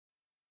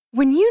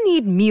When you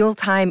need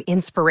mealtime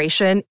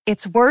inspiration,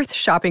 it's worth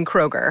shopping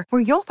Kroger,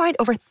 where you'll find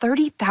over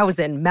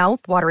 30,000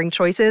 mouth-watering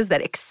choices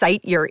that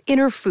excite your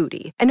inner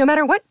foodie. And no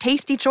matter what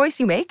tasty choice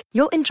you make,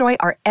 you'll enjoy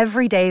our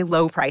everyday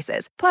low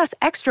prices, plus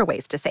extra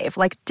ways to save,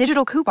 like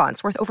digital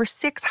coupons worth over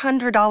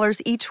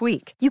 $600 each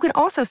week. You can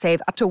also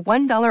save up to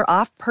 $1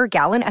 off per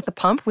gallon at the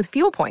pump with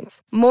fuel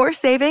points. More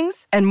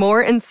savings and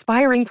more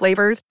inspiring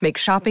flavors make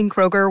shopping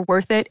Kroger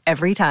worth it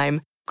every time.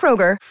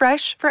 Kroger,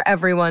 fresh for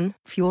everyone.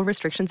 Fuel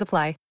restrictions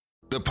apply.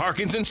 The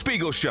Parkins and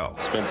Spiegel Show.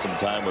 Spend some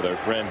time with our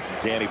friends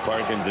Danny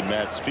Parkins and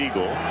Matt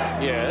Spiegel.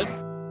 Yes.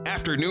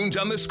 Afternoons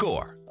on The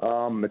Score.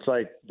 It's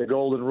like the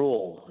golden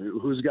rule.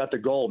 Who's got the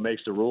goal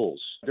makes the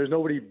rules. There's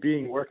nobody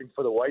working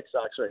for the White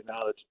Sox right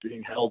now that's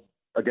being held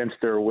against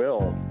their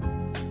will.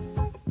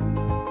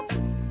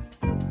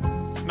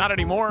 Not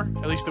anymore,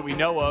 at least that we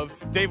know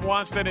of. Dave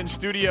Wannstedt in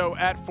studio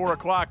at 4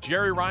 o'clock.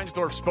 Jerry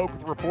Reinsdorf spoke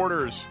with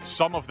reporters,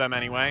 some of them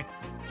anyway,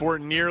 for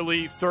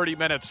nearly 30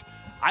 minutes.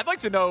 I'd like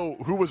to know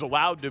who was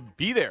allowed to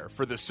be there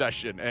for this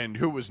session and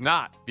who was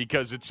not,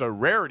 because it's a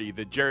rarity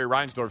that Jerry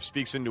Reinsdorf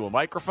speaks into a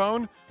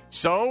microphone.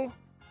 So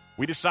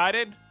we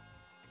decided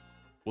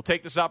we'll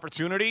take this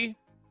opportunity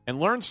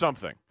and learn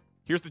something.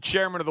 Here's the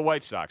chairman of the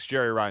White Sox,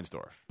 Jerry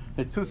Reinsdorf.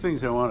 There are two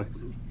things I want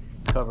to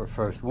cover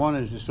first. One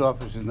is this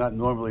office is not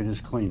normally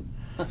this clean.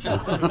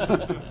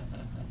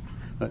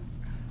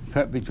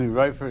 Between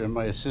Ryford and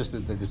my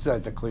assistant, they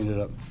decided to clean it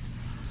up.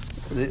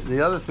 The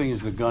other thing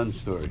is the gun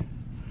story.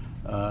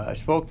 I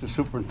spoke to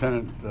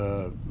Superintendent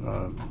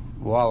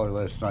Waller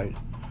last night,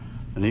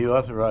 and he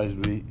authorized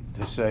me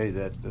to say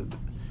that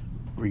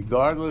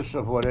regardless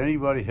of what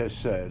anybody has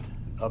said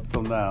up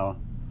till now,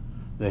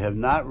 they have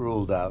not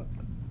ruled out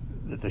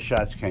that the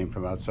shots came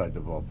from outside the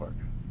ballpark.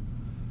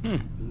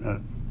 And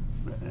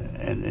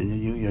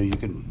you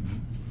can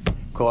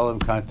call him,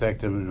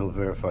 contact him, and he'll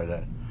verify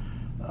that.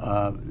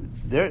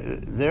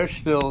 They're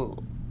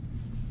still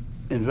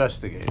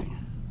investigating.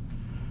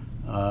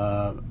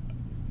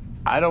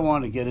 I don't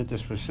want to get into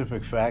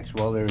specific facts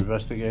while they're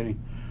investigating,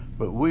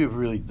 but we've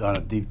really done a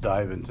deep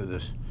dive into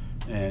this,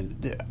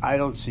 and I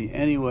don't see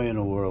any way in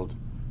the world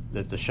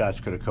that the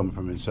shots could have come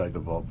from inside the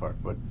ballpark.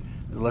 But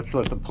let's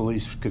let the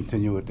police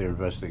continue with their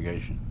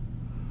investigation.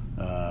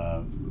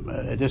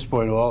 At this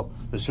point, all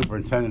the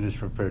superintendent is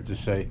prepared to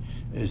say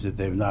is that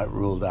they've not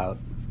ruled out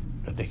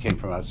that they came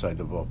from outside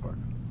the ballpark.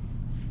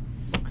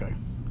 Okay.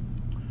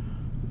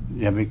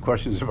 You have any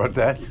questions about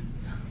that?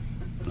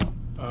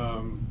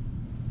 No.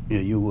 Yeah,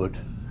 you would.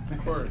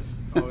 Of course.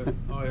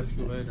 I'll ask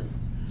you later.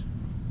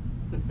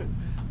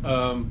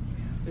 I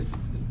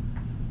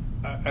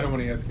don't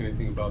want to ask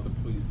anything about the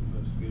police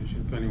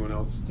investigation. If anyone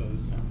else does.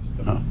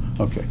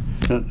 Okay.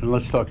 Then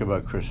let's talk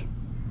about Chris.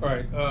 All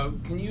right.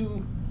 Can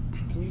you?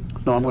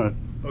 No, I'm going to.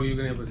 Oh, you're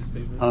going to have a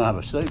statement? I don't have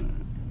a statement.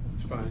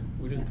 It's fine.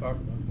 We didn't talk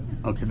about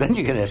that. Okay, then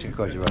you can ask a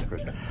question about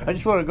Chris. I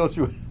just want to go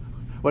through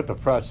what the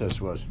process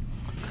was.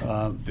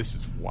 This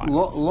is wild.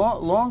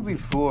 Long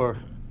before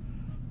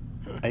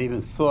I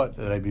even thought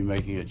that I'd be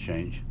making a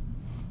change,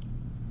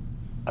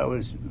 I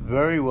was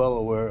very well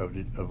aware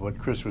of what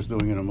Chris was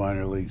doing in the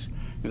minor leagues.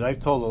 Because I've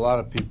told a lot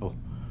of people,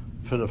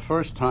 for the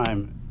first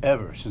time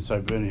ever since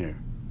I've been here,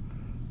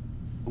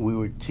 we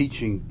were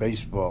teaching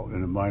baseball in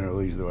the minor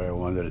leagues the way I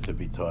wanted it to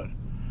be taught.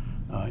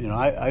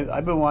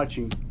 I've been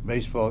watching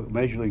baseball,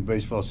 Major League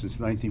Baseball, since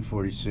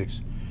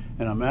 1946,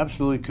 and I'm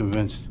absolutely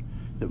convinced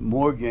that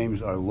more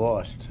games are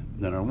lost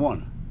than are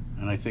won.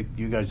 And I think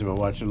you guys have been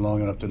watching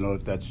long enough to know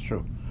that that's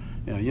true.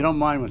 You don't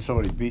mind when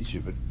somebody beats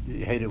you, but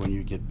you hate it when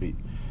you get beat.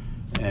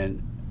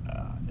 And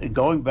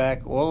going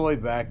back, all the way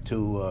back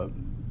to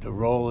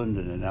Rowland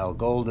and Al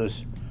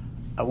Goldis,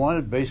 I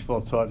wanted baseball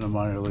taught in the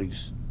minor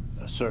leagues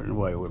a certain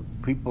way, where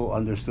people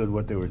understood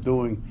what they were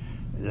doing,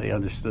 they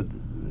understood,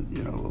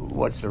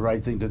 what's the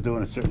right thing to do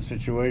in a certain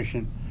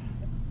situation.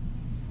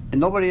 And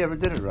nobody ever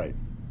did it right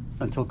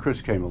until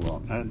Chris came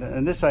along.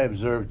 And this I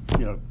observed,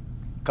 a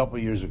couple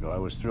of years ago. I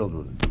was thrilled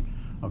with it.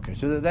 Okay,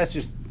 so that's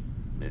just,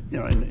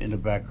 in the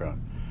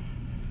background.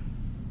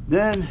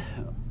 Then,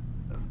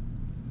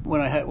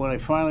 when I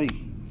finally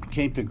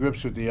came to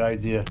grips with the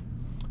idea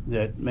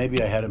that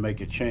maybe I had to make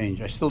a change,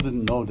 I still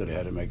didn't know that I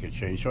had to make a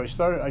change. So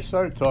I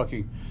started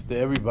talking to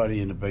everybody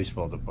in the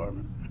baseball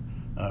department,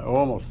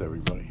 almost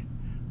everybody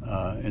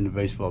in the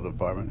baseball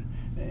department,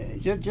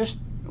 just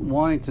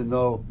wanting to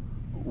know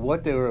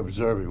what they were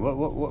observing.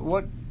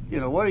 What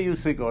do you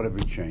think ought to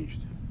be changed?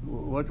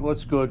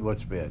 What's good?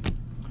 What's bad?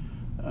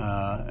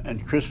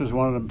 And Chris was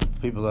one of the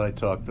people that I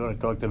talked to. I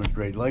talked to him at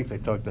great length. I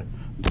talked to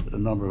a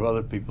number of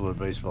other people in the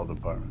baseball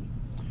department.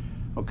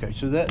 Okay,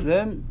 so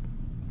then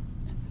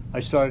I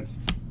started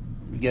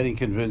getting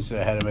convinced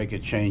that I had to make a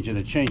change, and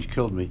the change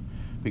killed me,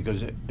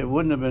 because it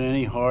wouldn't have been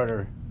any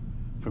harder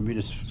for me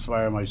to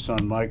fire my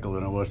son Michael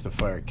than it was to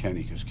fire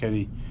Kenny, because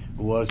Kenny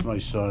was my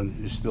son,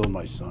 is still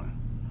my son.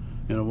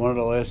 One of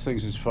the last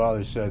things his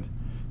father said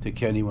to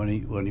Kenny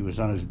when he was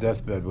on his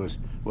deathbed was,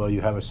 "Well,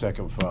 you have a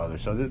second father."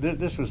 So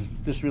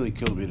this really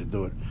killed me to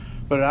do it,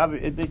 but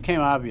it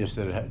became obvious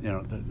that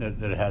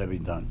it had to be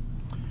done.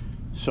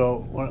 So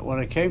when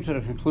I came to the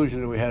conclusion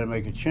that we had to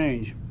make a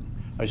change,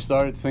 I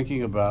started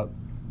thinking about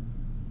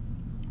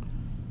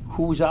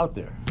who's out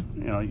there.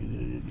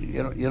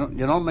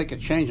 You don't make a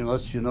change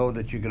unless you know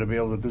that you're going to be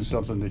able to do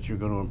something that you're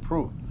going to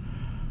improve.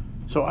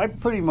 So I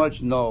pretty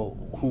much know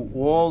who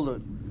all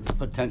the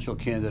potential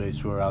candidates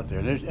who are out there.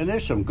 And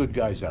there's some good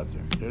guys out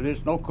there.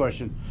 There's no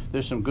question.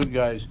 There's some good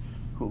guys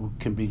who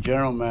can be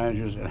general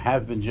managers and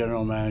have been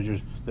general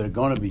managers that are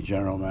going to be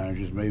general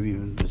managers, maybe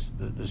even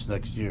this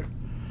next year.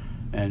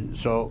 And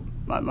so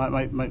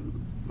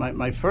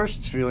my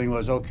first feeling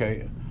was,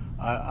 okay,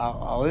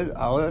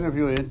 I'll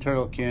interview an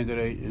internal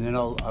candidate, and then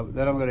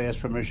I'm going to ask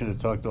permission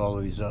to talk to all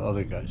of these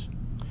other guys.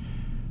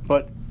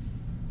 But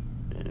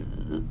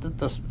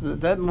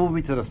that moved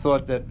me to the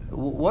thought that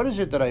what is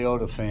it that I owe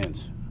to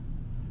fans?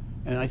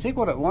 And I think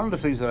one of the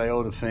things that I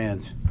owe to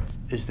fans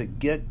is to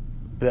get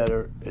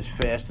better as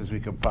fast as we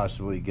can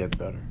possibly get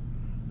better.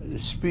 The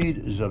speed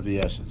is of the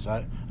essence.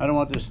 I don't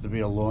want this to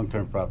be a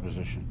long-term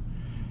proposition.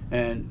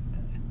 And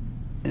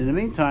in the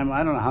meantime,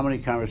 I don't know how many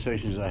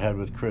conversations I had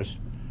with Chris,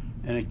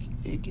 and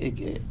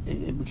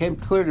it became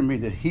clear to me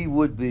that he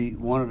would be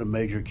one of the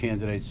major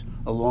candidates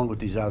along with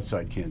these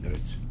outside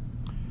candidates.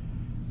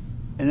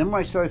 And then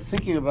when I started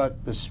thinking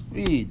about the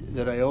speed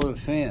that I owe to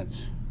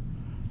fans,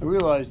 I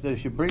realized that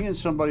if you bring in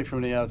somebody from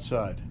the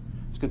outside,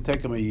 it's going to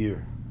take him a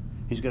year.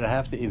 He's going to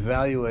have to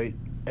evaluate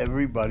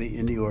everybody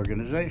in the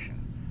organization.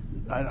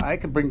 I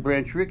could bring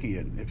Branch Rickey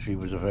in if he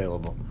was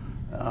available,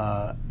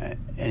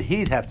 and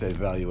he'd have to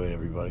evaluate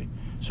everybody.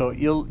 So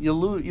you'll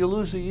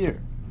lose a year.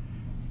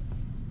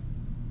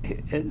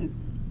 And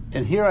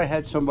here I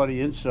had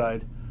somebody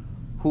inside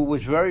who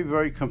was very,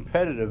 very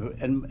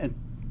competitive, and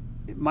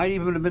it might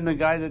even have been the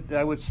guy that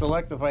I would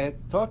select if I had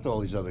to talk to all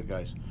these other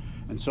guys.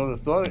 And so the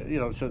thought,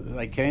 so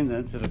I came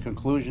then to the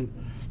conclusion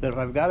that if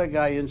I've got a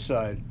guy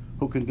inside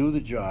who can do the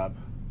job,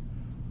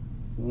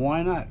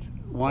 why not?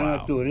 Why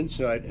not do it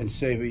inside and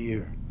save a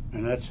year?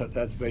 And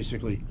that's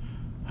basically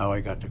how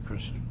I got to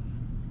Chris.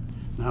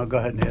 Now go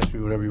ahead and ask me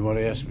whatever you want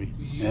to ask me,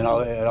 and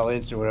I'll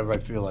answer whatever I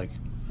feel like.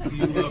 Do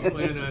you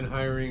plan on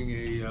hiring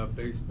a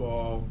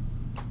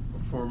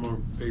former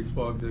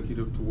baseball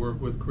executive to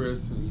work with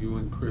Chris, and you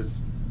and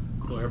Chris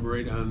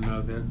collaborate on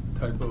that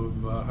type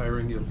of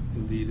hiring, if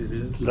indeed it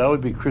is? That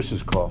would be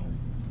Chris's call.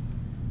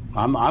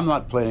 I'm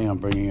not planning on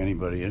bringing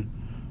anybody in.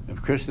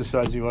 If Chris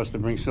decides he wants to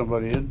bring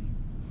somebody in,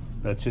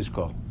 that's his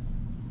call.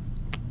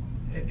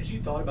 As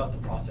you thought about the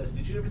process,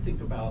 did you ever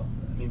think about,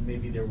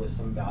 maybe there was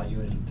some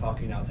value in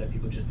talking to outside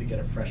people just to get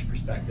a fresh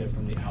perspective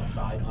from the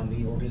outside on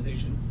the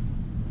organization?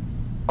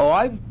 Oh,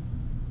 I've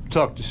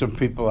talked to some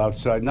people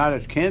outside, not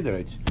as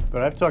candidates,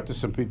 but I've talked to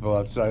some people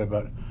outside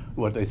about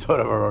what they thought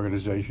of our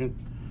organization,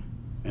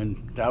 and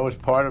that was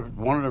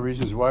one of the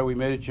reasons why we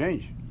made a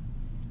change.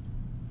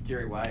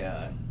 Jerry,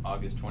 why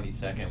August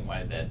 22nd?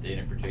 Why that date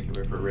in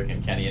particular for Rick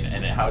and Kenny,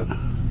 and how?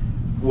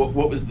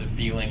 What was the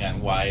feeling on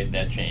why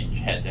that change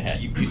had to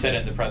happen? You said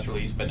it in the press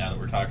release, but now that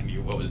we're talking to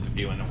you, what was the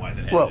feeling on why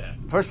that had to happen?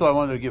 Well, first of all, I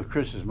wanted to give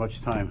Chris as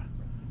much time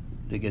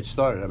to get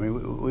started.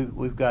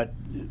 We've got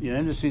the end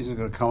of the season is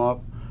going to come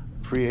up.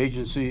 Free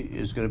agency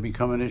is going to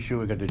become an issue.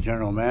 We've got the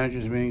general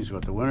managers meetings,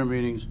 we've got the winter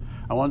meetings.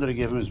 I wanted to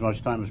give him as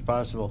much time as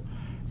possible.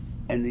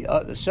 And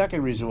the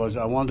second reason was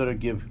I wanted to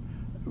give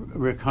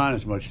Rick Hahn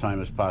as much time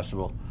as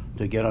possible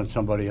to get on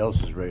somebody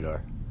else's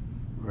radar,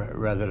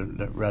 rather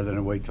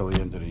than wait till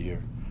the end of the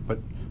year.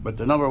 But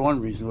the number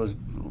one reason was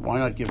why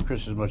not give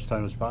Chris as much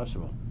time as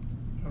possible?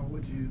 How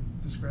would you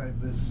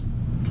describe this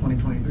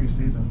 2023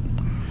 season?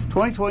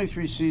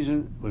 2023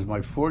 season was my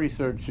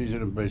 43rd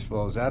season in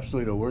baseball. It was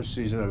absolutely the worst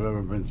season I've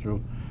ever been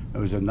through. It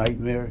was a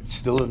nightmare. It's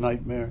still a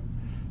nightmare.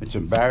 It's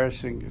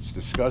embarrassing. It's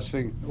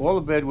disgusting. All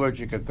the bad words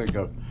you can think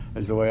of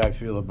is the way I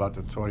feel about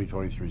the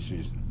 2023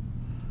 season.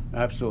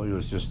 Absolutely, it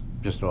was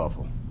just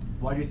awful.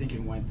 Why do you think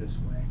it went this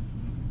way?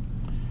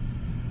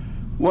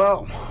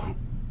 Well,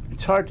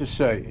 it's hard to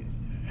say,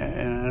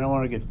 and I don't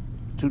want to get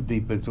too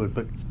deep into it,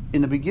 but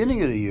in the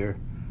beginning of the year,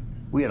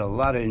 we had a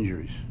lot of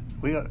injuries.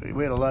 We had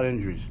a lot of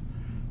injuries.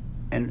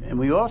 And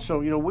we also,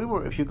 we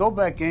were, if you go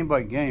back game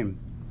by game,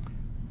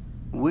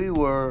 we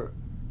were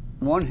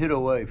one hit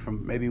away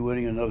from maybe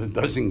winning another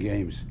dozen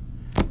games.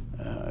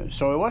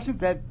 So it wasn't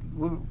that,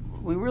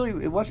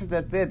 it wasn't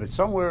that bad, but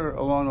somewhere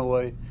along the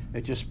way,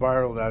 it just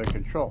spiraled out of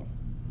control.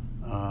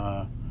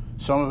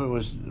 Some of it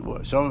was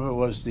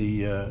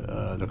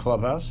the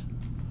clubhouse,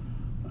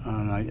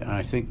 and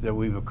I think that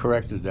we've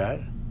corrected that.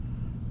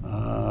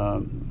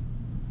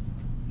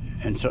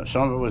 And so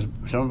some of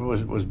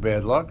it was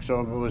bad luck. Some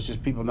of it was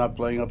just people not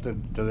playing up to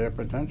their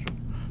potential.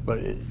 But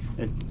it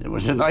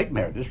was a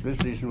nightmare. This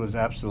season was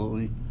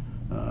absolutely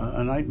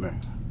a nightmare.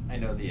 I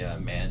know the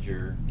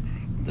manager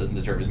doesn't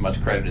deserve as much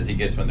credit as he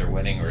gets when they're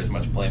winning, or as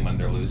much blame when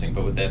they're losing.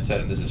 But with that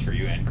said, and this is for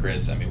you and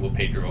Chris, will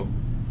Pedro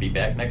be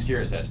back next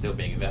year? Is that still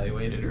being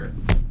evaluated, or?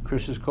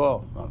 Chris's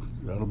call.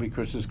 That'll be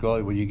Chris's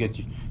call. When you get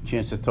a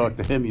chance to talk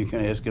to him, you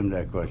can ask him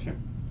that question.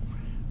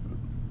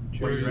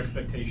 What are your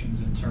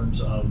expectations in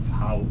terms of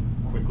how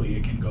quickly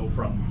it can go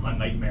from a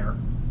nightmare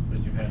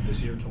that you've had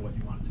this year to what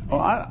you want it to be? Well,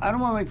 I don't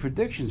want to make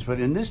predictions, but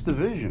in this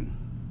division,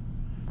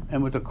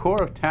 and with the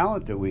core of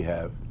talent that we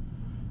have,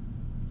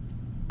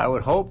 I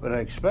would hope and I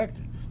expect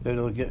that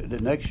the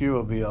next year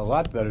will be a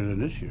lot better than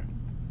this year.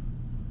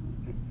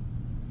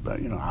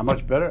 But how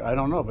much better? I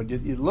don't know. But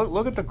you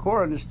look at the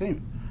core on this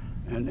team,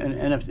 and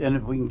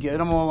if we can get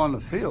them all on the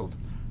field,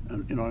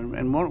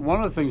 and one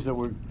of the things that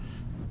we're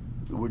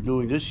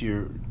doing this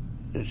year,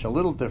 it's a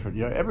little different.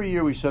 Every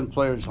year we send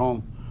players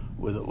home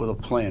with a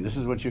plan. This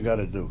is what you got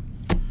to do.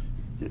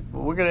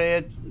 What we're going to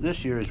add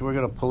this year is we're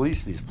going to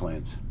police these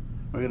plans.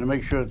 We're going to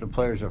make sure that the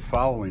players are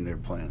following their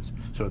plans,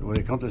 so that when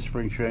they come to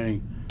spring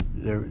training,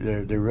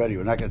 they're ready.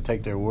 We're not going to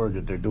take their word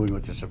that they're doing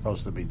what they're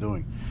supposed to be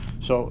doing.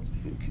 So,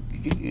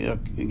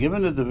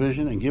 given the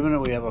division and given that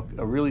we have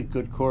a really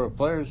good core of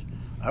players,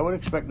 I would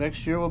expect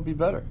next year will be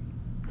better.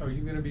 Are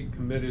you going to be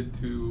committed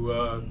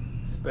to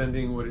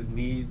spending what it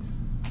needs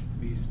to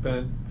be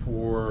spent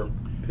for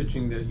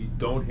pitching that you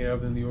don't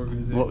have in the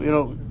organization?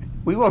 Well,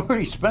 we've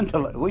already spent a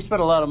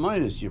lot of money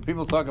this year.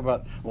 People talk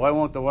about why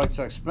won't the White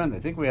Sox spend? I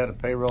think we had a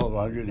payroll of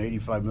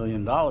 $185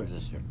 million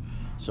this year.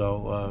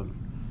 So,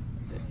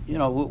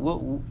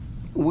 we'll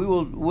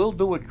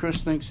do what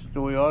Chris thinks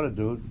that we ought to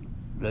do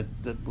that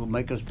will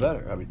make us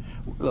better. I mean,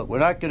 look, we're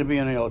not going to be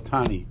in the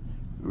Ohtani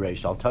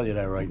race. I'll tell you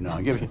that right now.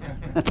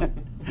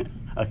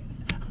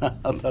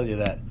 I'll tell you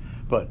that.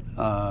 But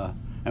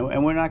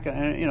and we're not going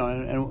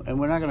and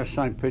we're not going to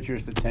sign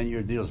pitchers to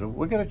 10-year deals. But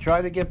we're going to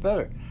try to get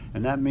better,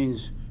 and that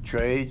means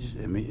trades.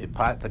 It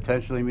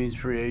potentially means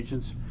free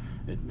agents.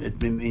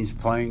 It means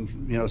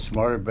playing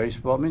smarter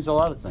baseball. It means a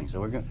lot of things.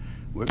 So I don't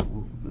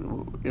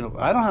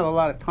have a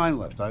lot of time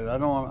left. I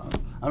don't want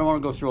to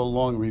go through a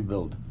long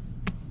rebuild.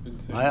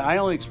 I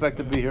only expect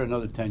to be here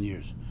another 10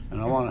 years. And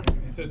I want to.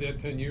 You said that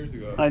 10 years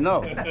ago. I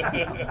know.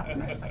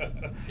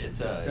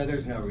 So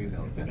there's no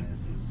rebuild.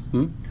 This is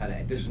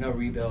there's no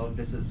rebuild.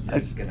 This is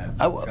going to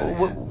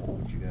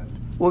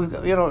Well,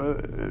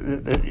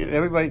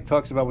 everybody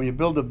talks about when you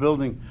build a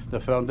building, the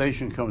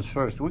foundation comes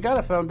first. We got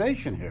a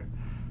foundation here,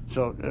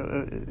 so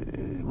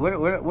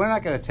we're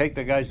not going to take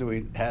the guys that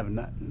we have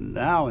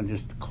now and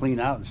just clean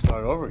out and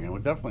start over again. We're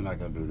definitely not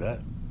going to do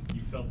that.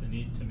 You felt the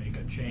need to make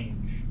a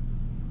change.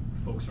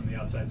 Folks from the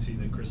outside see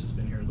that Chris has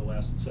been here the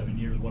last 7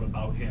 years. What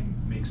about him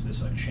makes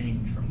this a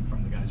change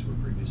from the guys who were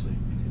previously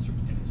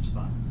in his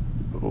spot?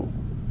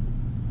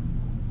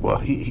 Well,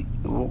 he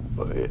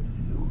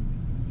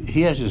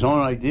has his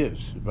own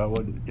ideas about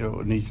what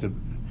needs to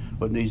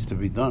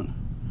be done.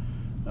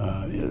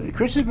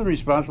 Chris has been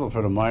responsible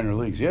for the minor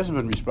leagues. He hasn't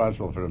been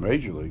responsible for the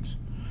major leagues.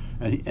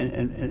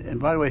 And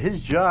by the way,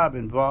 his job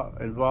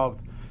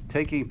involved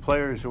taking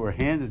players who were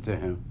handed to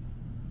him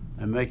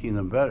and making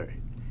them better.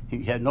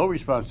 He had no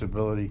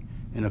responsibility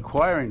in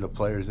acquiring the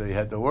players that he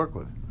had to work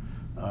with.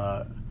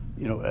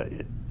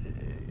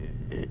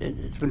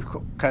 It's been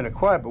kind of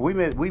quiet, but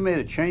we made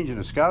a change in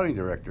the scouting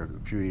director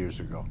a few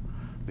years ago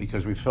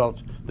because we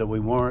felt that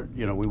we weren't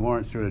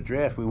through the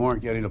draft. We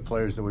weren't getting the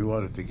players that we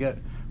wanted to get.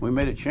 We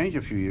made a change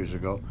a few years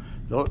ago.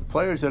 The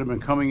players that have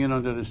been coming in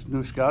under this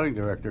new scouting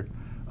director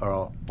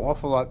are an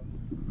awful lot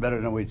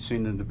better than we'd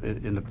seen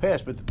in the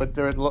past. But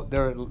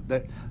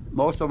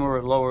most of them are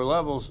at lower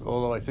levels.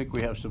 Although I think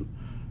we have some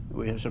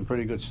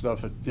pretty good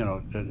stuff at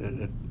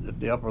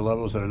the upper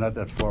levels that are not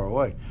that far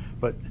away.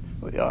 But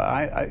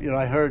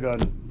I heard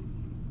on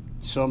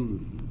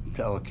some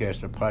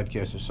telecast or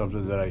podcast or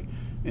something that I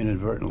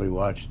inadvertently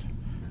watched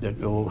that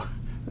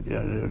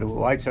the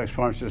White Sox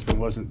farm system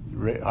wasn't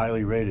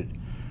highly rated.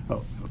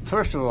 Well,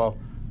 first of all,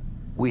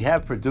 we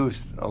have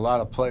produced a lot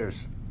of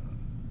players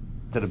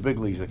to the big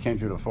leagues that came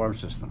through the farm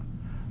system.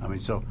 I mean,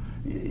 so.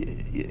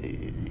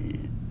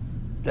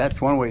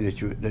 That's one way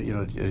that you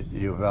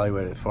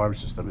evaluate a farm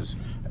system has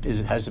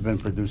it been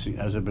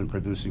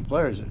producing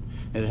players, and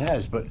it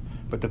has. But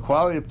the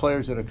quality of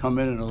players that have come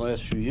in the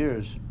last few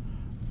years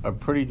are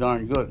pretty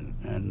darn good,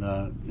 and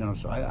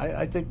so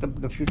I think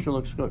the future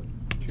looks good.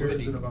 What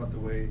is it about the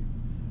way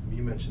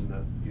you mentioned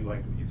that you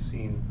like what you've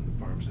seen in the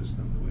farm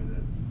system, the way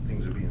that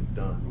things are being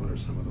done? What are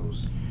some of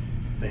those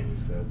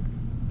things that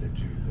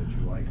you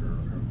like or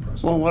are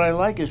impressed? Well, what I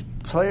like is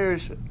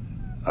players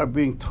are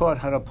being taught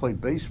how to play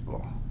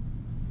baseball.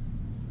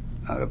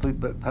 How to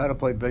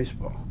play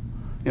baseball.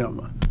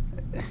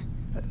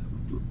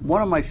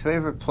 One of my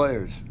favorite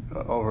players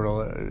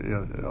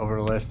over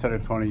the last 10 or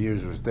 20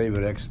 years was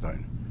David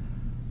Eckstein.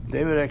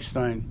 David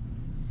Eckstein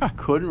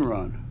couldn't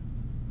run,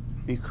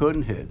 he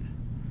couldn't hit,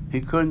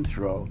 he couldn't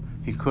throw,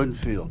 he couldn't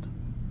field.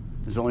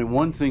 There's only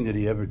one thing that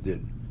he ever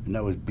did, and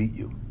that was beat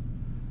you.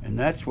 And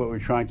that's what we're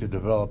trying to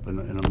develop in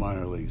the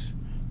minor leagues.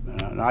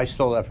 And I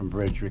stole that from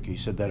Brad Trickey. He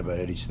said that about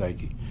Eddie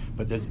Steike.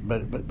 But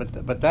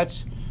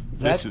that's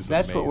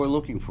what we're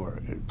looking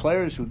for.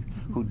 Players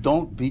who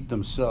don't beat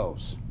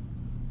themselves,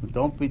 who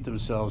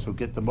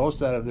get the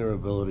most out of their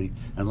ability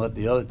and let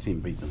the other team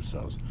beat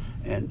themselves.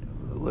 And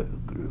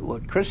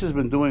what Chris has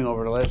been doing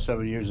over the last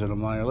 7 years in the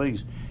minor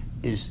leagues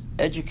is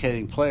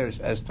educating players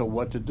as to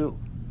what to do.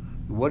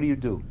 What do you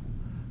do?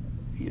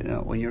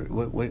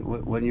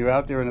 When you're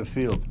out there in the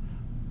field,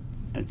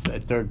 at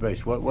third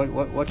base,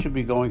 what should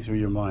be going through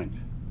your mind?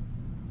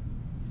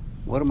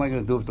 What am I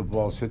going to do if the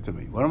ball's hit to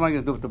me? What am I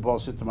going to do if the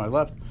ball's hit to my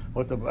left?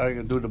 What am I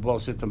going to do if the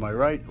ball's hit to my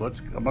right?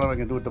 What am I going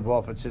to do with the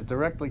ball if it's hit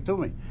directly to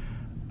me?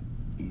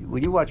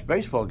 When you watch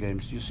baseball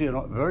games, you see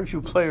very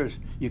few players,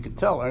 you can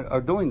tell,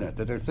 are doing that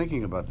they're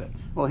thinking about that.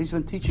 Well, he's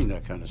been teaching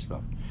that kind of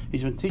stuff.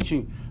 He's been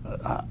teaching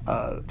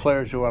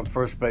players who are on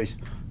first base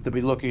to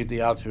be looking at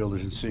the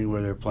outfielders and seeing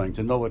where they're playing,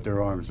 to know what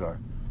their arms are.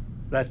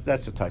 That's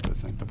the type of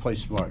thing, to play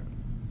smart.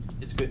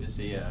 It's good to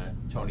see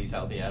Tony's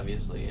healthy,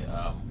 obviously.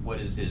 What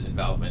is his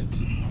involvement,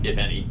 if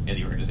any, in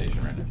the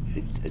organization right now?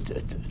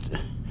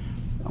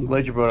 I'm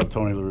glad you brought up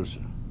Tony La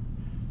Russa.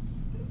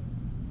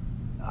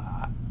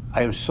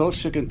 I am so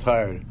sick and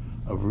tired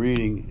of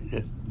reading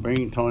that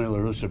bringing Tony La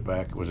Russa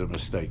back was a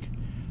mistake.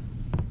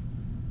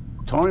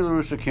 Tony La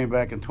Russa came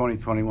back in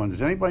 2021.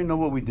 Does anybody know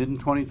what we did in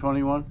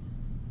 2021?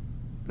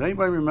 Does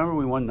anybody remember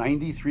we won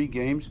 93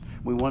 games?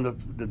 We won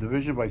the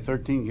division by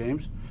 13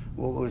 games.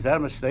 Well, was that a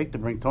mistake to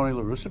bring Tony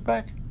La Russa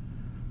back?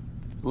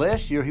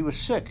 Last year he was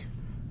sick.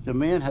 The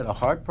man had a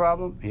heart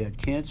problem. He had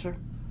cancer.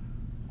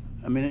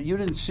 I mean, you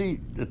didn't see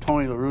the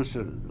Tony La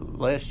Russa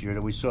last year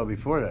that we saw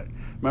before that.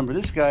 Remember,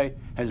 this guy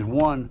has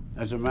won,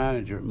 as a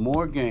manager,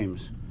 more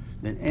games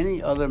than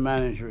any other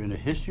manager in the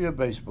history of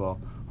baseball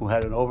who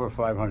had an over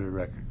 500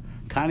 record.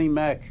 Connie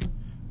Mack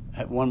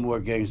had won more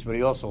games, but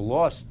he also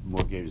lost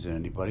more games than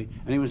anybody,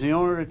 and he was the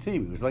owner of the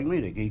team. He was like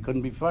me. He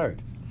couldn't be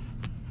fired.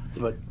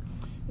 But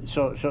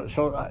so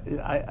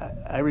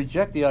I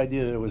reject the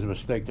idea that it was a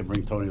mistake to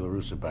bring Tony La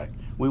Russa back.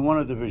 We won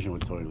a division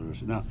with Tony La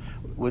Russa. Now,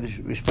 with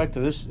respect to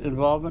this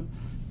involvement,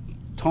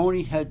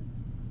 Tony had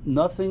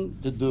nothing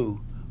to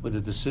do with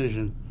the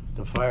decision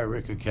to fire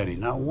Rick or Kenny.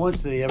 Not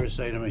once did he ever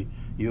say to me,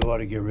 you ought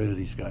to get rid of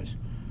these guys.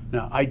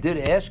 Now, I did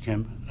ask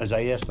him, as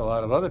I asked a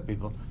lot of other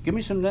people, give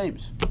me some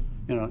names.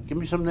 Give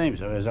me some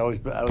names as I was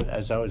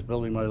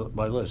building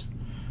my list.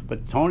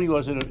 But Tony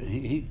wasn't.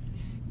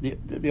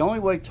 The only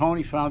way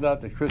Tony found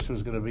out that Chris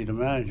was going to be the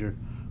manager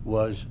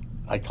was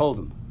I told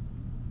him.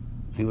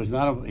 He was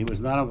not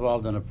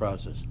involved in the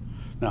process.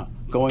 Now,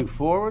 going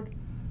forward,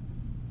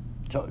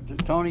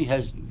 Tony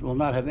will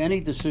not have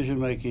any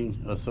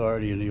decision-making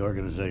authority in the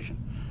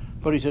organization,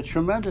 but he's a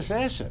tremendous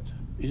asset.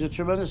 He's a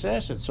tremendous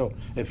asset. So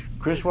if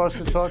Chris wants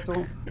to talk to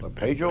him or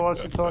Pedro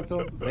wants to talk to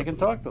him, they can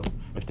talk to him.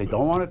 If they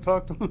don't want to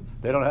talk to him,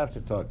 they don't have to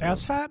talk to him.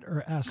 Asshat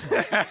or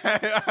asset?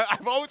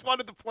 I've always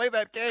wanted to play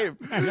that game.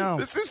 I know.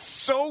 This is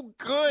so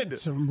good.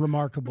 It's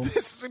remarkable.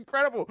 This is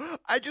incredible.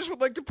 I just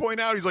would like to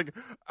point out, he's like,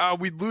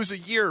 we'd lose a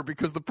year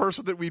because the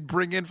person that we'd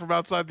bring in from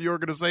outside the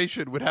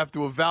organization would have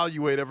to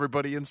evaluate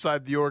everybody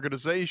inside the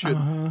organization.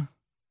 Uh-huh.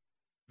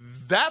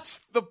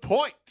 That's the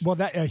point. Well,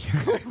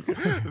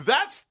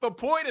 that's the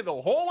point of the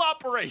whole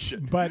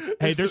operation. But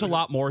hey, there's a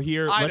lot more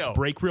here. Let's know.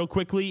 Break real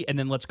quickly, and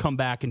then let's come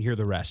back and hear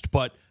the rest.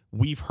 But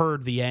we've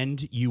heard the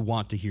end. You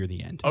want to hear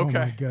the end. Okay.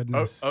 Oh, my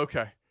goodness.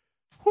 Okay.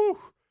 Whew.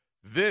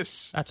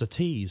 That's a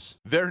tease.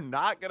 They're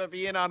not going to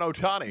be in on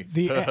Ohtani.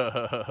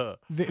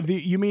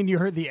 You mean you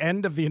heard the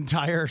end of the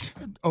entire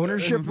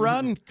ownership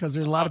run? Because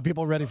there's a lot of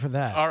people ready for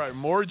that. All right,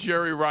 more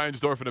Jerry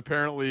Reinsdorf, and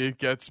apparently it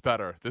gets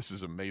better. This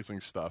is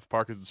amazing stuff.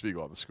 Parkins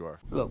Spiegel on the Score.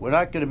 Look, we're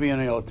not going to be in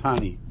the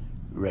Ohtani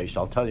race.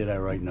 I'll tell you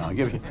that right now. I'll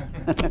give you.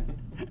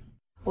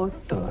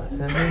 What the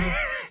hell?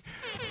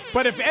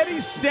 But if Eddie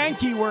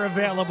Stanky were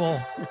available,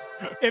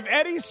 if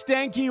Eddie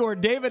Stanky or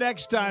David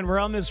Eckstein were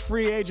on this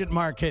free agent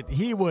market,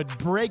 he would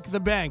break the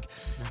bank.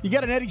 You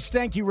got an Eddie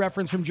Stanky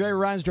reference from Jerry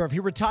Reinsdorf. He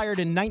retired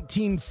in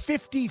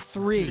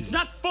 1953. It's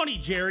not funny,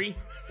 Jerry.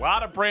 A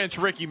lot of Branch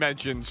Rickey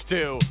mentions,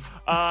 too.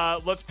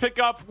 Let's pick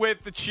up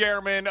with the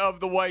chairman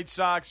of the White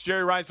Sox,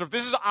 Jerry Reinsdorf.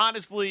 This is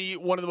honestly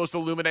one of the most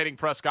illuminating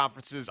press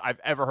conferences I've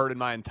ever heard in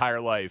my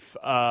entire life.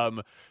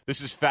 This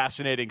is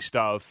fascinating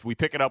stuff. We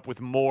pick it up with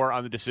more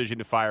on the decision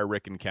to fire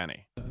Rick and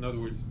Kenny. In other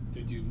words,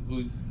 did you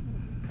lose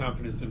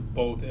confidence in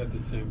both at the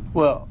same time?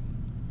 Well,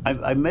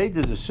 I made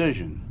the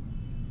decision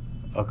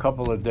a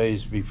couple of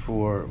days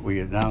before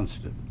we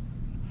announced it,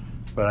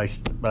 but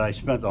I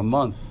spent a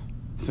month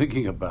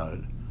thinking about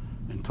it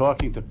and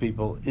talking to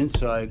people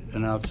inside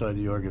and outside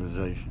the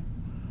organization,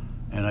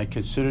 and I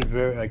considered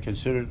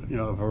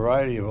a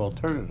variety of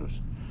alternatives.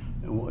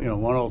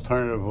 One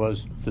alternative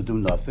was to do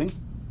nothing.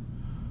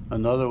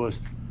 Another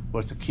was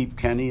to keep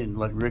Kenny and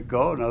let Rick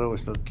go. Another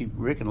was to keep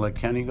Rick and let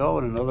Kenny go,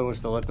 and another was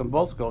to let them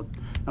both go.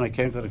 And I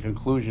came to the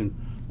conclusion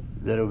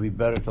that it would be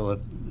better to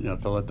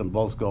let them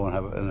both go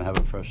and have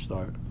a fresh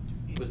start.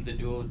 Was the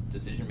dual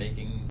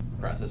decision-making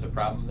process a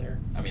problem there?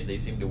 I mean, they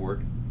seem to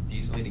work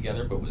decently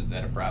together, but was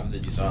that a problem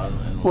that you saw?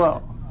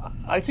 Well,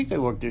 I think they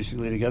work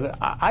decently together.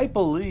 I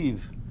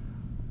believe,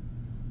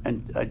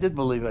 and I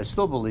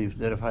still believe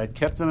that if I had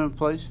kept them in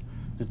place,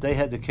 that they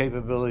had the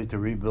capability to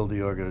rebuild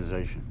the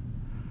organization.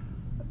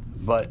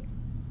 But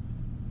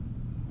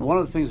one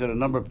of the things that a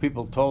number of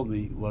people told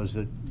me was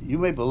that you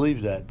may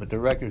believe that, but the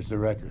record's the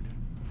record.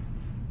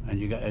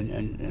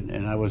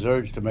 And I was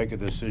urged to make a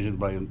decision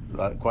by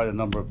quite a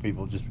number of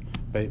people just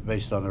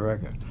based on the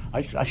record.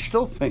 I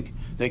still think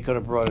they could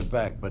have brought it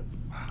back, but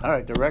all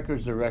right, the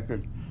record's the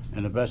record.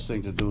 and the best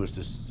thing to do is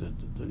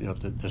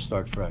to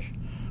start fresh.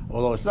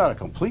 Although it's not a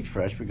complete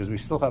fresh, because we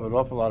still have an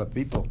awful lot of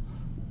people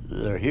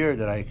that are here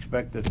that I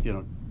expect that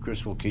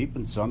Chris will keep,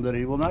 and some that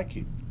he will not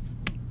keep.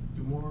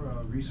 Do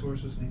more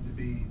resources need to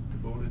be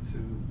devoted to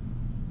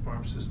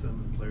farm system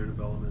and player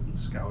development and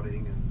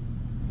scouting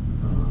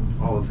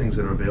and all the things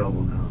that are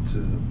available now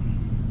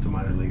to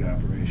minor league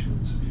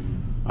operations?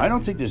 I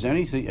don't think there's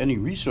any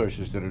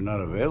resources that are not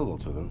available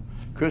to them.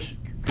 Chris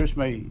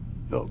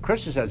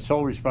has had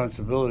sole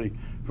responsibility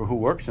for who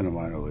works in the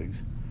minor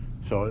leagues,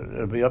 so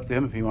it'll be up to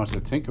him if he wants to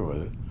tinker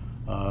with it.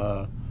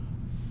 I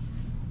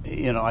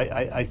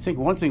think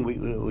one thing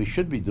we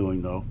should be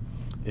doing, though,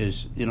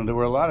 is there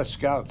were a lot of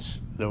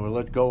scouts that were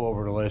let go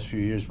over the last few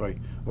years by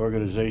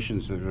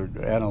organizations that are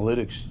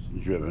analytics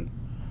driven,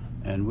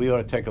 and we ought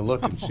to take a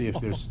look and see if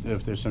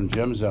there's some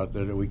gems out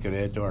there that we could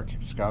add to our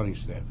scouting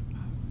staff.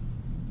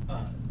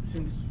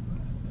 Since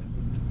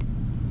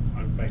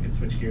if I could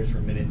switch gears for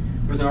a minute,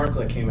 there was an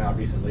article that came out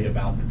recently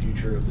about the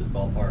future of this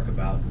ballpark,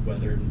 about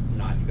whether or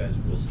not you guys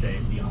will stay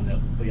beyond the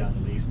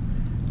lease.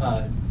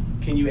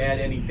 Can you add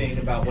anything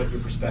about what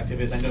your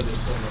perspective is? I know there's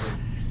still another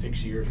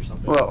 6 years or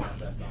something. Well,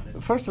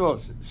 first of all,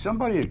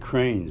 somebody at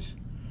Cranes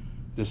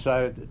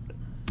decided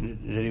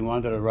that he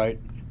wanted to write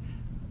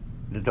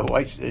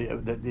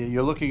that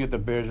you're looking at the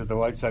Bears at the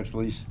White Sox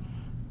lease.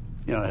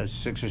 Has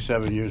 6 or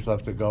 7 years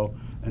left to go,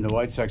 and the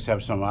White Sox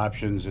have some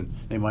options, and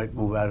they might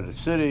move out of the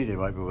city, they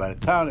might move out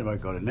of town, they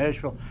might go to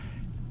Nashville.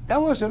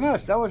 That wasn't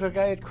us. That was a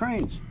guy at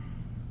Cranes.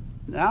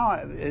 Now,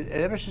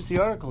 ever since the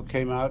article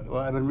came out,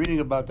 I've been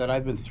reading about that.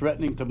 I've been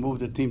threatening to move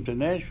the team to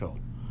Nashville.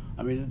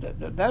 I mean,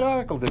 that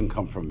article didn't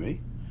come from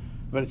me,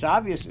 but it's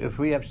obvious if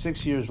we have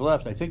 6 years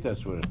left. I think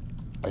that's what it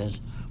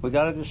is. We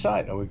got to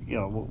decide.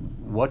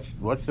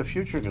 What's the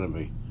future going to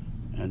be,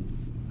 and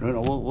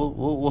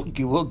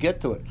we'll get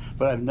to it.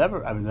 But I've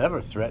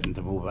never threatened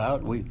to move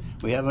out. We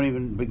haven't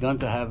even begun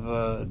to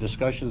have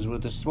discussions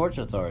with the Sports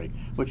Authority,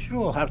 which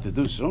we'll have to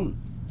do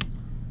soon.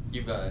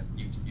 You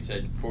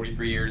said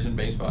 43 years in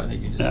baseball, I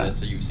think you just said,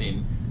 so you've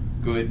seen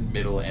good,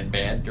 middle, and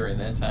bad during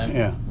that time.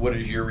 Yeah. What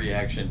is your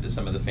reaction to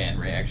some of the fan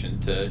reaction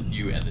to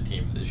you and the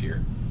team this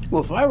year?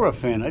 Well, if I were a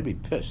fan, I'd be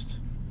pissed.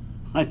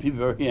 I'd be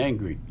very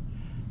angry.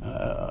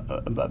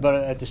 But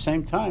at the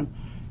same time,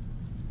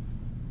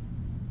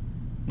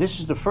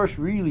 this is the first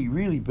really,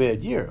 really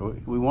bad year.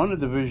 We won the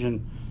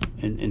division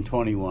in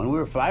 21. We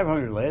were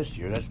 500 last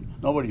year. That's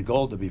nobody's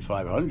goal to be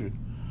 500,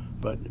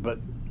 but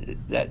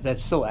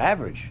that's still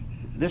average.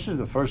 This is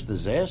the first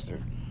disaster.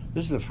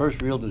 This is the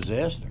first real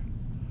disaster.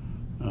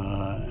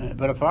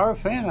 But if I were a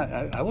fan,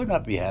 I would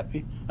not be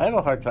happy. I have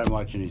a hard time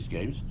watching these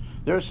games.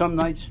 There are some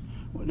nights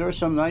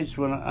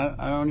when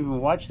I don't even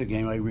watch the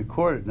game. I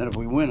record it, and then if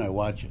we win, I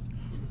watch it.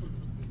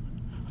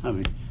 I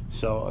mean,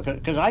 so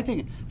because I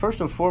think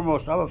first and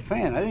foremost, I'm a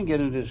fan. I didn't get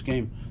into this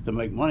game to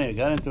make money. I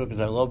got into it because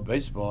I love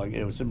baseball.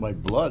 It was in my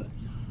blood.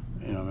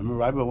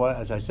 Remember,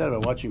 as I said, I've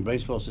been watching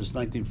baseball since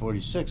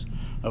 1946.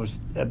 I was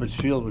at Ebbets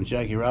Field when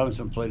Jackie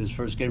Robinson played his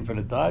first game for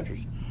the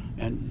Dodgers.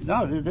 And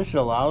no, this is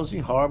a lousy,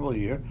 horrible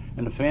year,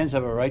 and the fans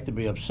have a right to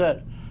be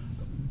upset.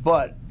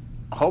 But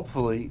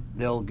hopefully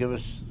they'll give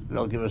us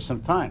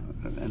some time,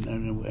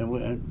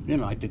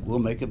 and I think we'll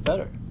make it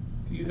better.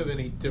 Do you have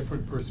any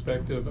different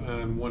perspective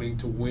on wanting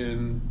to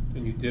win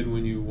than you did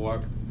when you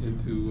walked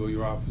into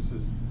your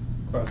offices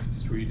across the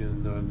street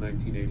in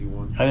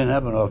 1981? I didn't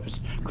have an office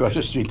across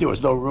the street. There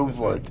was no room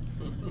for it.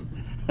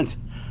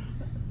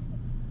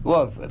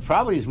 Well, it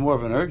probably is more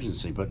of an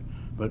urgency, but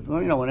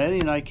when Eddie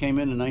and I came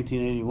in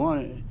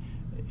 1981,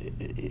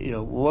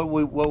 what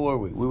were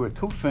we? We were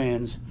two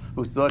fans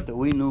who thought that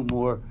we knew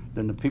more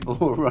than the people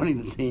who were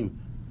running the team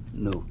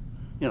knew.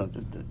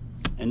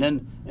 And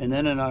then in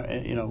our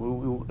in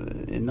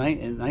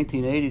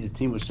 1980 the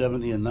team was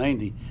 70 and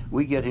 90.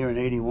 We get here in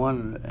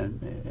 81,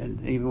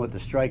 and even with the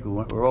strike,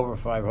 we're over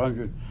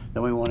 500.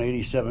 Then we won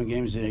 87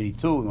 games in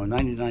 82. We won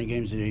 99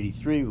 games in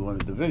 83. We won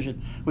the division.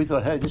 We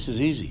thought, hey, this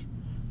is easy.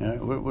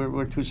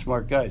 We're two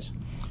smart guys.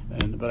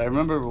 But I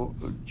remember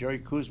Jerry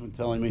Kuzman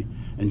telling me,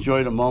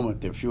 enjoy the moment.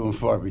 They're few and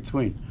far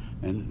between.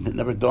 And it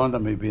never dawned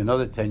on me it'd be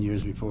another 10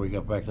 years before we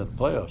got back to the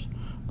playoffs.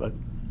 But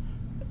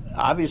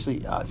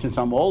obviously, since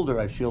I'm older,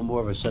 I feel more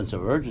of a sense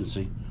of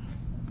urgency.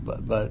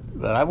 But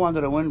I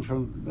wanted to win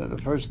from the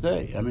first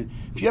day. I mean,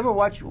 if you ever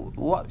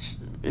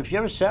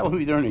sat with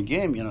me during a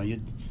game,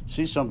 you'd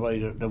see somebody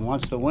that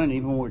wants to win,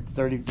 even with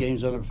 30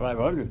 games under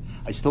 500.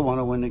 I still want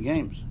to win the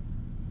games.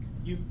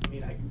 I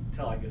can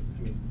tell. I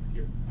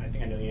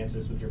think I know the answer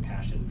is with your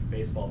passion for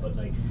baseball. But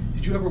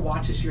did you ever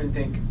watch this year and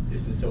think,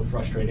 this is so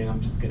frustrating?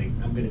 I'm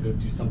gonna go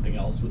do something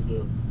else with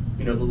the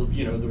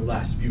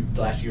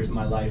last years of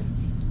my life.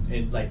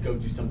 And go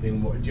do something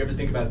more. Do you ever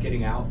think about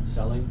getting out,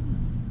 selling?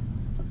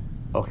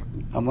 Oh,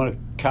 I'm going to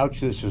couch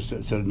this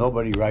so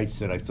nobody writes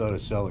that I thought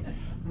of selling.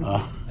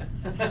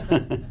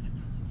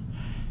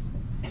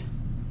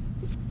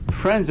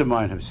 Friends of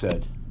mine have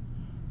said,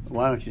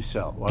 "Why don't you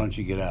sell? Why don't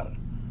you get out?"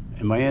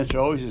 And my answer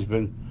always has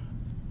been,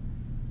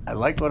 "I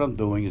like what I'm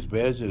doing, as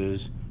bad as it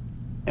is.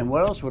 And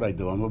what else would I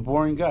do? I'm a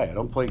boring guy. I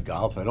don't play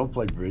golf. I don't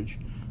play bridge.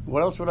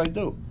 What else would I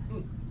do?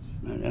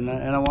 And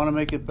I want to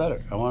make it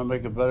better. I want to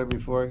make it better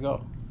before I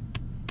go.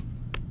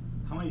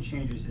 How many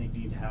changes do you think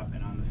need to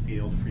happen on the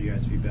field for you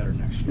guys to be better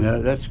next year?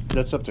 Yeah,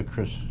 that's up to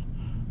Chris.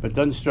 But it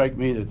doesn't strike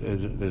me that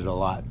there's a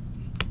lot.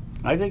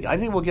 I think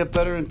we'll get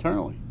better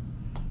internally.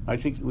 I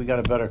think we got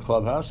a better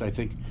clubhouse. I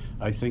think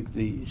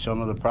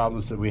some of the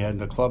problems that we had in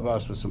the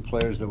clubhouse with some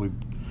players that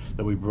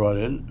we brought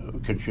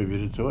in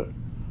contributed to it.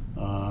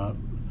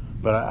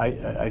 But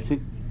I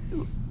think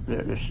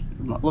it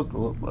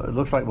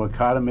looks like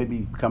Wakata may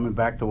be coming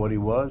back to what he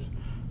was.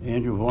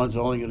 Andrew Vaughn's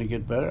only going to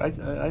get better.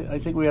 I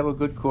think we have a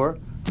good core.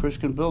 Chris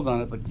can build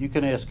on it, but you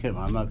can ask him.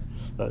 I'm not.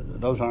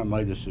 Those aren't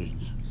my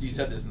decisions. So you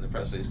said this in the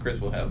press release. Chris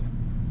will have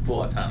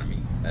full autonomy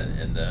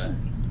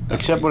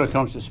except when it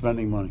comes to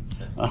spending money.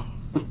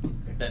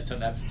 That's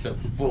so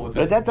full.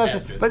 But that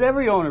doesn't. But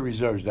every owner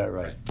reserves that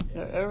right.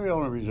 Yeah. Every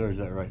owner reserves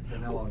that right. So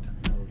no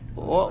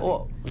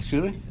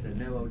excuse me. So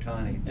no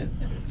Otani.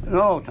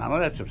 No Otani. Well,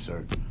 that's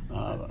absurd.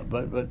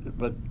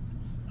 But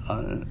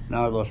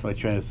now I lost my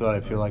train of thought. I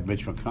feel like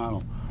Mitch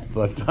McConnell.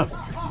 But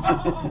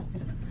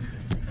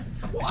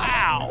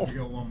wow.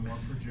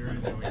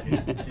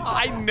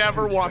 I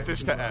never want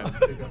this to end.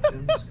 Pick up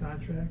Tim's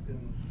contract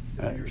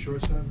and your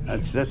shortstop.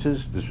 That's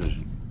his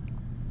decision.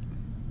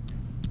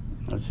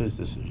 That's his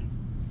decision.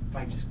 If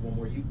I just one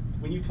more,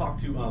 when you talk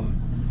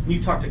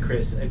to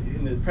Chris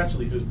in the press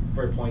release, there was a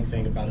very point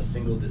saying about a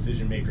single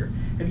decision maker.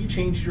 Have you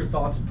changed your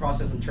thoughts and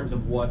process in terms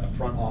of what a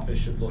front office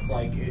should look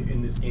like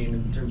in this game,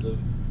 in terms of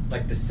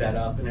like the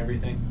setup and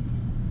everything?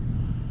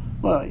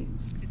 Well,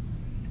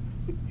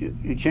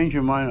 you change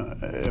your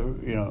mind,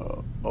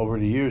 over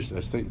the years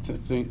as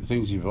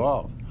things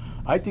evolve.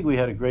 I think we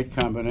had a great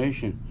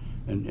combination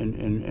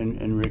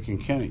in Rick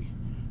and Kenny,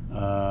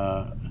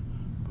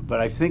 but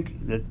I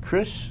think that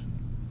Chris's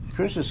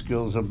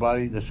skills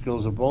embody the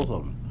skills of both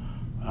of them.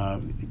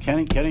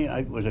 Kenny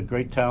was a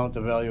great talent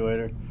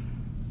evaluator.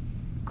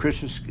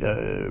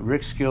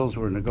 Rick's skills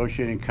were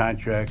negotiating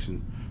contracts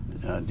and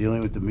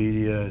dealing with the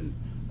media and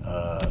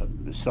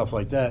stuff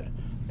like that.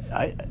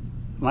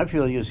 My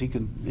feeling is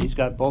he's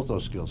got both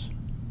those skills.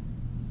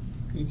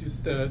 Can you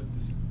just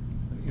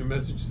your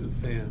message to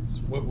the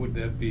fans? What would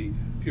that be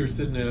if you're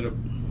sitting at a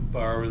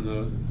bar in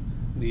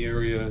the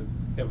area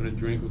having a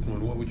drink with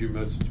one? What would your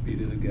message be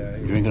to the guy?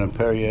 Drinking a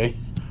Perrier.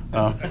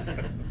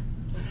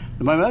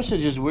 My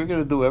message is we're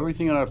going to do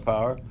everything in our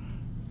power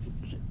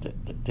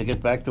to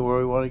get back to where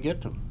we want to get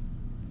to.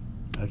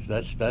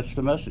 That's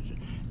the message.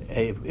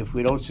 If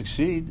we don't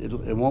succeed,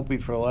 it won't be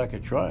for a lack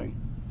of trying.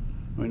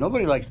 I mean,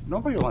 nobody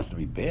wants to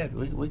be bad.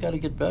 We got to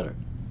get better.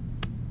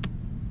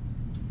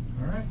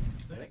 All right.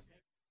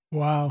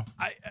 Wow.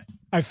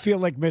 I feel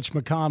like Mitch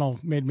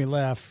McConnell made me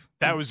laugh.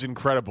 That was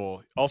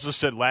incredible. Also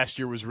said last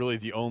year was really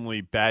the only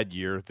bad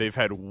year. They've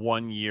had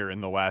 1 year in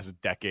the last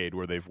decade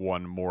where they've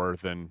won more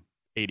than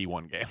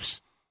 81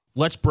 games.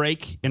 Let's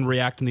break and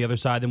react on the other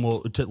side. Then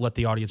to let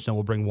the audience know,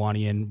 we'll bring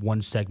Wani in.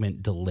 One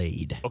segment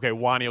delayed. Okay,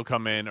 Wani will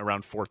come in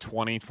around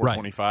 4:20,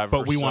 4:25. Right.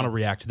 But we want to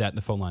react to that, and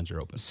the phone lines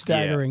are open.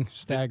 Staggering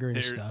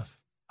stuff.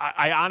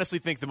 I honestly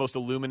think the most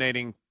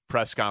illuminating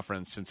press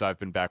conference since I've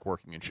been back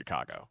working in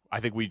Chicago.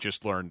 I think we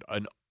just learned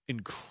an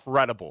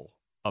incredible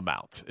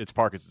amount. It's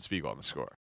Parkins and Spiegel on the Score.